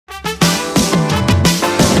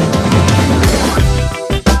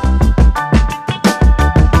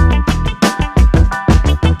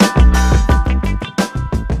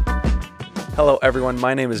everyone,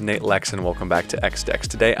 my name is Nate Lex and welcome back to XDex.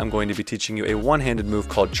 Today I'm going to be teaching you a one-handed move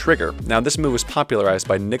called Trigger. Now this move was popularized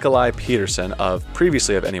by Nikolai Peterson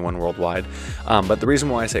previously of Anyone Worldwide, but the reason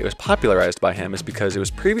why I say it was popularized by him is because it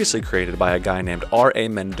was previously created by a guy named R.A.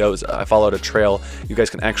 Mendoza. I followed a trail. You guys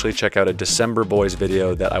can actually check out a December Boys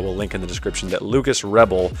video that I will link in the description that Lucas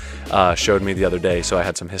Rebel showed me the other day, so I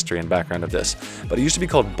had some history and background of this. But it used to be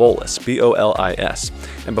called Bolis, B-O-L-I-S,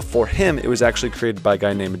 and before him it was actually created by a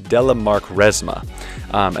guy named Delamark Resma.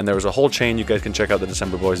 And there was a whole chain. You guys can check out the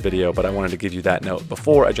December Boys video, but I wanted to give you that note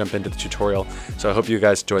before I jump into the tutorial. So I hope you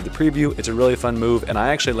guys enjoyed the preview. It's a really fun move, and I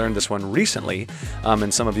actually learned this one recently,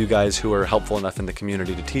 and some of you guys who are helpful enough in the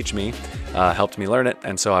community to teach me helped me learn it,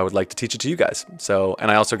 and so I would like to teach it to you guys. And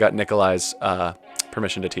I also got Nikolai's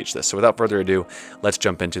permission to teach this. So without further ado, let's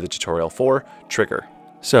jump into the tutorial for Trigger.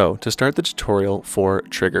 So to start the tutorial for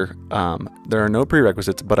Trigger, there are no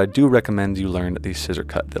prerequisites, but I do recommend you learn the scissor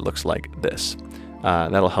cut that looks like this.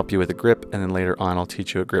 That'll help you with a grip, and then later on I'll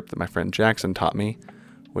teach you a grip that my friend Jackson taught me,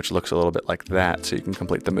 which looks a little bit like that, so you can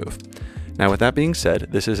complete the move. Now with that being said,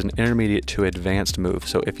 this is an intermediate to advanced move,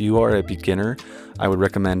 so if you are a beginner, I would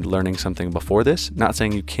recommend learning something before this. Not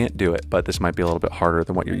saying you can't do it, but this might be a little bit harder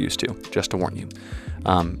than what you're used to, just to warn you.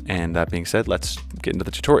 And that being said, let's get into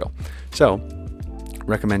the tutorial. So,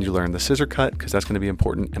 recommend you learn the scissor cut because that's going to be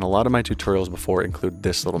important, and a lot of my tutorials before include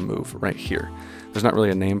this little move right here. There's not really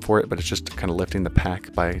a name for it, but it's just kind of lifting the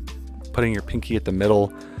pack by putting your pinky at the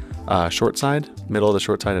middle short side, middle of the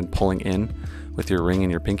short side, and pulling in with your ring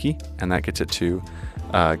and your pinky, and that gets it to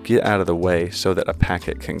get out of the way so that a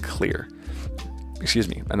packet can clear. Excuse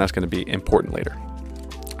me, and that's going to be important later.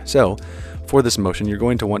 So for this motion, you're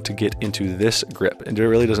going to want to get into this grip, and it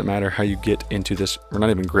really doesn't matter how you get into this, or not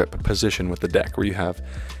even grip, position with the deck, where you have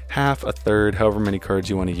half, a third, however many cards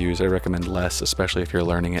you want to use. I recommend less, especially if you're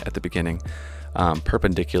learning it at the beginning,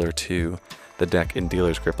 perpendicular to the deck in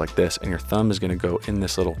dealer's grip like this, and your thumb is going to go in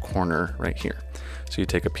this little corner right here. So you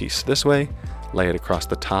take a piece this way, lay it across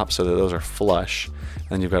the top so that those are flush, and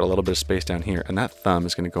then you've got a little bit of space down here, and that thumb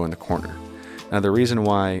is going to go in the corner. Now the reason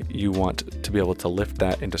why you want to be able to lift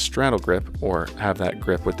that into straddle grip or have that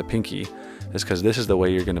grip with the pinky is because this is the way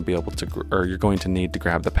you're going to be able to, or you're going to need to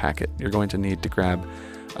grab the packet. You're going to need to grab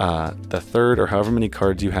the third or however many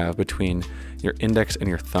cards you have between your index and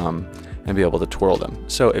your thumb and be able to twirl them.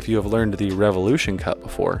 So if you have learned the revolution cut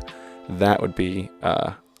before, that would be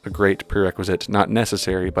a great prerequisite, not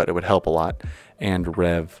necessary, but it would help a lot, and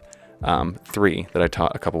Rev 3 that I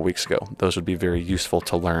taught a couple weeks ago. Those would be very useful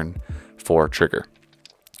to learn for Trigger.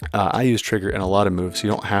 I use Trigger in a lot of moves, so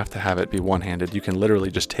you don't have to have it be one-handed. You can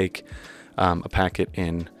literally just take a packet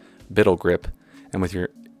in Biddle grip, and with your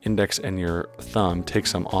index and your thumb, take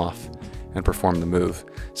some off and perform the move.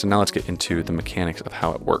 So now let's get into the mechanics of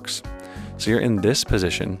how it works. So you're in this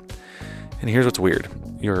position, and here's what's weird.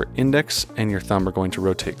 Your index and your thumb are going to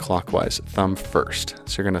rotate clockwise, thumb first.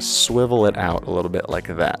 So you're going to swivel it out a little bit like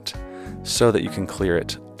that, so that you can clear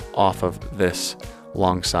it off of this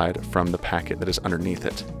long side from the packet that is underneath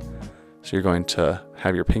it. So you're going to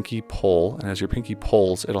have your pinky pull, and as your pinky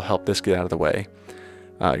pulls, it'll help this get out of the way.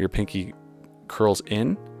 Your pinky curls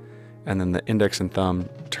in, and then the index and thumb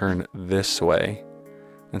turn this way,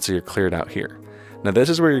 and so you're cleared out here. Now this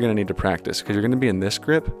is where you're going to need to practice, because you're going to be in this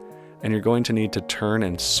grip, and you're going to need to turn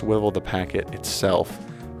and swivel the packet itself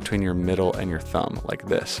between your middle and your thumb like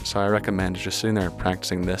this. So I recommend just sitting there and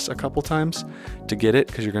practicing this a couple times to get it,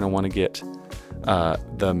 because you're going to want to get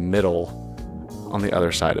the middle on the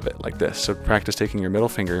other side of it like this. So practice taking your middle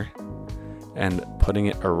finger and putting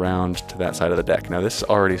it around to that side of the deck. Now this is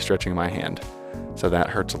already stretching my hand, so that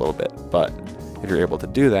hurts a little bit, but if you're able to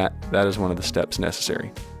do that, that is one of the steps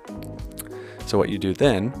necessary. So what you do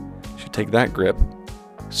then is you take that grip,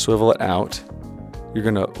 swivel it out, you're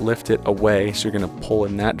going to lift it away, so you're going to pull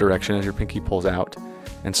in that direction as your pinky pulls out,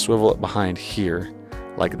 and swivel it behind here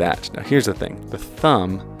like that. Now here's the thing, the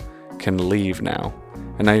thumb can leave now,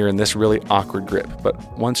 and now you're in this really awkward grip,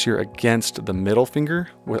 but once you're against the middle finger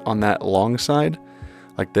on that long side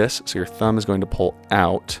like this, so your thumb is going to pull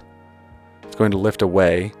out, it's going to lift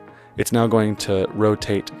away, it's now going to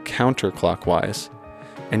rotate counterclockwise,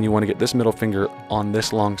 and you want to get this middle finger on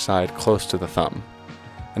this long side close to the thumb.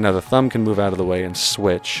 And now the thumb can move out of the way and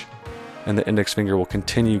switch, and the index finger will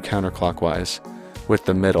continue counterclockwise with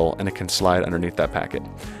the middle, and it can slide underneath that packet.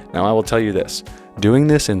 Now I will tell you this, doing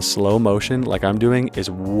this in slow motion like I'm doing is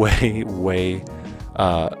way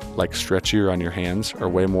like stretchier on your hands, or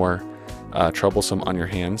way more troublesome on your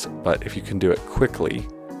hands, but if you can do it quickly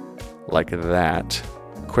like that,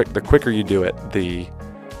 the quicker you do it, the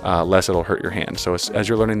less it'll hurt your hand. So as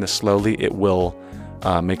you're learning this slowly, it will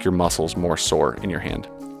make your muscles more sore in your hand.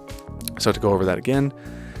 So to go over that again,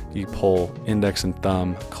 you pull index and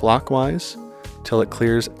thumb clockwise till it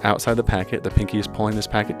clears outside the packet. The pinky is pulling this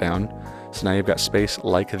packet down. So now you've got space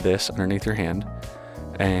like this underneath your hand.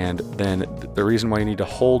 And then the reason why you need to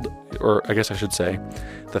hold, or I guess I should say,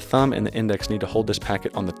 the thumb and the index need to hold this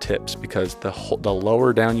packet on the tips, because the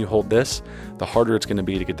lower down you hold this, the harder it's going to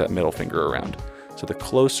be to get that middle finger around. So the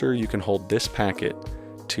closer you can hold this packet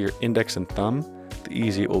to your index and thumb, the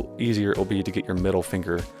easier it will be to get your middle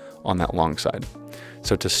finger on that long side.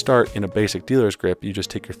 So to start in a basic dealer's grip, you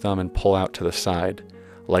just take your thumb and pull out to the side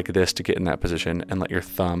like this to get in that position, and let your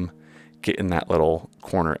thumb get in that little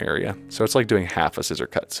corner area. So it's like doing half a scissor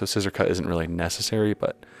cut. So scissor cut isn't really necessary,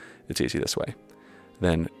 but it's easy this way.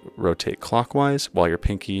 Then rotate clockwise while your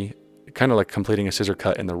pinky, kind of like completing a scissor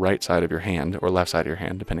cut in the right side of your hand, or left side of your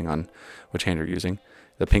hand, depending on which hand you're using,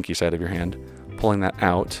 the pinky side of your hand, pulling that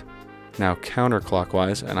out. Now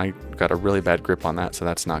counterclockwise, and I got a really bad grip on that, so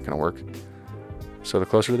that's not going to work. So the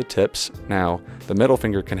closer to the tips. Now the middle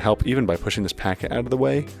finger can help even by pushing this packet out of the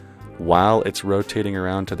way while it's rotating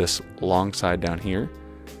around to this long side down here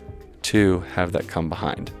to have that come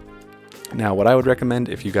behind. Now what I would recommend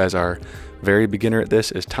if you guys are very beginner at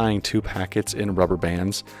this is tying two packets in rubber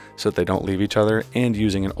bands so that they don't leave each other, and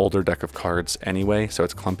using an older deck of cards anyway so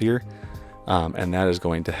it's clumpier, and that is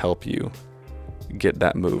going to help you get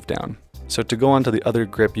that move down. So to go on to the other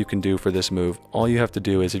grip you can do for this move, all you have to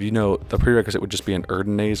do is, if you know, the prerequisite would just be an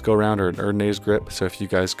Erdnase go around or an Erdnase grip. So if you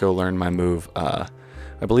guys go learn my move, I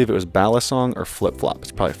believe it was Balisong or Flip Flop.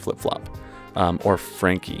 It's probably Flip Flop, or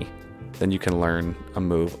Frankie. Then you can learn a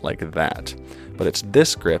move like that. But it's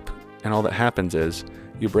this grip, and all that happens is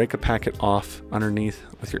you break a packet off underneath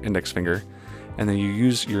with your index finger, and then you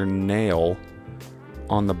use your nail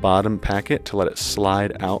on the bottom packet to let it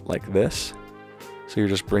slide out like this. So you're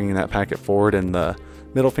just bringing that packet forward, and the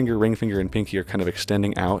middle finger, ring finger, and pinky are kind of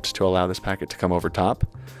extending out to allow this packet to come over top,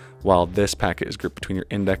 while this packet is gripped between your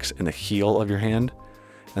index and the heel of your hand.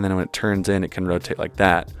 And then when it turns in, it can rotate like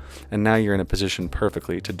that. And now you're in a position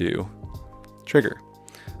perfectly to do trigger.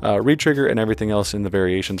 Re-trigger and everything else in the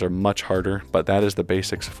variations are much harder, but that is the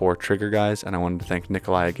basics for trigger, guys. And I wanted to thank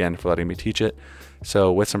Nikolai again for letting me teach it.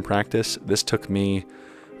 So with some practice, this took me,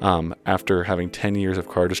 after having 10 years of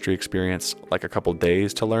cardistry experience, like a couple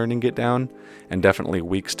days to learn and get down, and definitely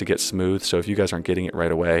weeks to get smooth. So if you guys aren't getting it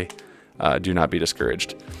right away, do not be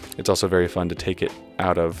discouraged. It's also very fun to take it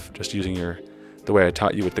out of just using the way I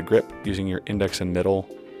taught you with the grip, using your index and middle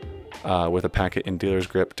with a packet in dealer's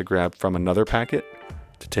grip to grab from another packet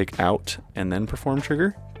to take out and then perform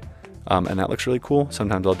trigger. And that looks really cool.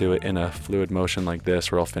 Sometimes I'll do it in a fluid motion like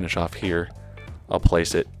this, where I'll finish off here. I'll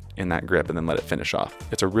place it in that grip and then let it finish off.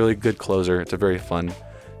 It's a really good closer. It's a very fun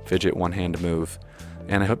fidget one-hand move,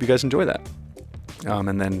 and I hope you guys enjoy that.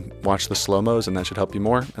 And then watch the slow-mos, and that should help you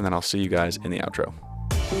more, and then I'll see you guys in the outro.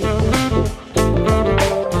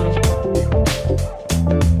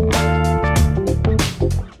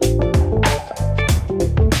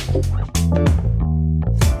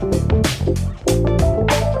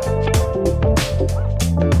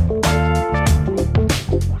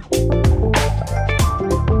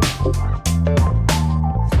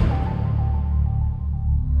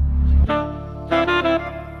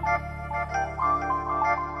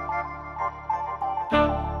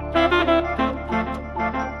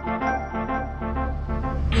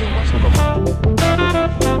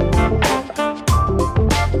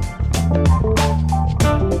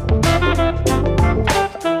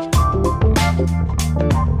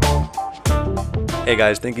 Hey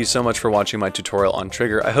guys, thank you so much for watching my tutorial on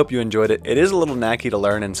trigger. I hope you enjoyed it. It is a little knacky to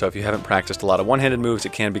learn, and so if you haven't practiced a lot of one-handed moves,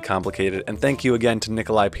 it can be complicated. And thank you again to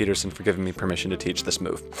Nikolai Peterson for giving me permission to teach this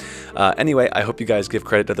move. Anyway, I hope you guys give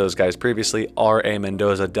credit to those guys previously, R.A.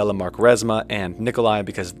 Mendoza, Delamark Resma, and Nikolai,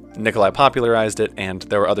 because Nikolai popularized it, and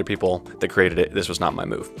there were other people that created it. This was not my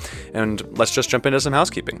move. And let's just jump into some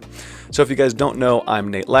housekeeping. So if you guys don't know, I'm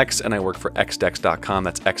Nate Lex, and I work for xdex.com.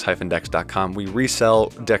 That's x-dex.com. We resell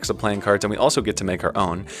decks of playing cards, and we also get to make our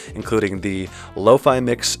own, including the Lofi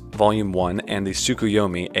Mix Volume 1 and the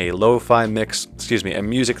Tsukuyomi, a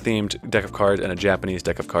music-themed deck of cards and a Japanese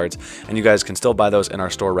deck of cards. And you guys can still buy those in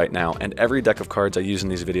our store right now. And every deck of cards I use in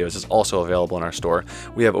these videos is also available in our store.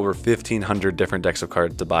 We have over 1,500 different decks of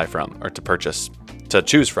cards to buy from, or to purchase, to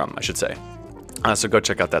choose from, I should say. So go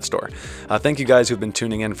check out that store. Thank you guys who've been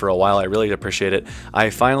tuning in for a while. I really appreciate it. I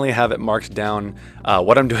finally have it marked down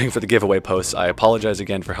what I'm doing for the giveaway posts. I apologize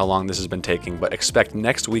again for how long this has been taking, but expect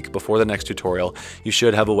next week before the next tutorial, you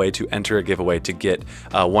should have a way to enter a giveaway to get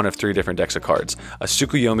one of 3 different decks of cards. A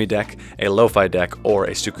Tsukuyomi deck, a Lofi deck, or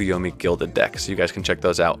a Tsukuyomi Gilded deck. So you guys can check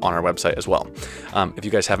those out on our website as well. If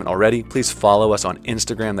you guys haven't already, please follow us on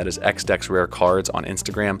Instagram. That is xDecksRareCards on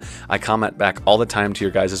Instagram. I comment back all the time to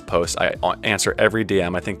your guys' posts. I answer every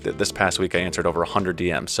DM. I think that this past week I answered over 100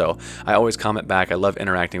 DMs, so I always comment back. I love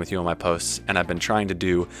interacting with you on my posts, and I've been trying to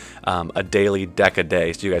do a daily deck a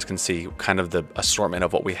day so you guys can see kind of the assortment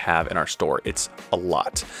of what we have in our store. It's a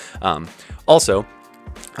lot. Also,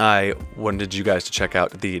 I wanted you guys to check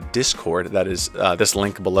out the Discord. That is this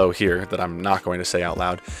link below here that I'm not going to say out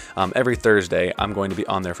loud. Every Thursday, I'm going to be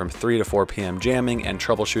on there from 3 to 4 p.m. jamming and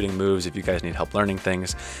troubleshooting moves if you guys need help learning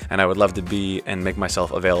things. And I would love to be and make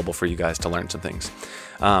myself available for you guys to learn some things.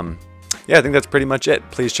 Yeah, I think that's pretty much it.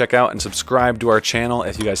 Please check out and subscribe to our channel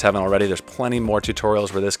if you guys haven't already. There's plenty more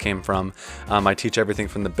tutorials where this came from. I teach everything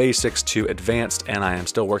from the basics to advanced, and I am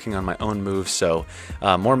still working on my own moves, so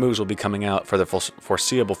more moves will be coming out for the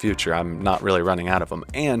foreseeable future. I'm not really running out of them.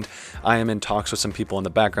 And I am in talks with some people in the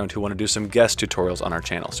background who want to do some guest tutorials on our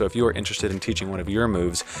channel. So if you are interested in teaching one of your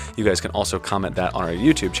moves, you guys can also comment that on our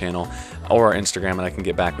YouTube channel or our Instagram, and I can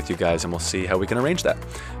get back with you guys, and we'll see how we can arrange that.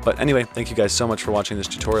 But anyway, thank you guys so much for watching this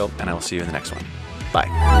tutorial, and I will see you in the next one.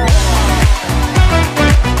 Bye.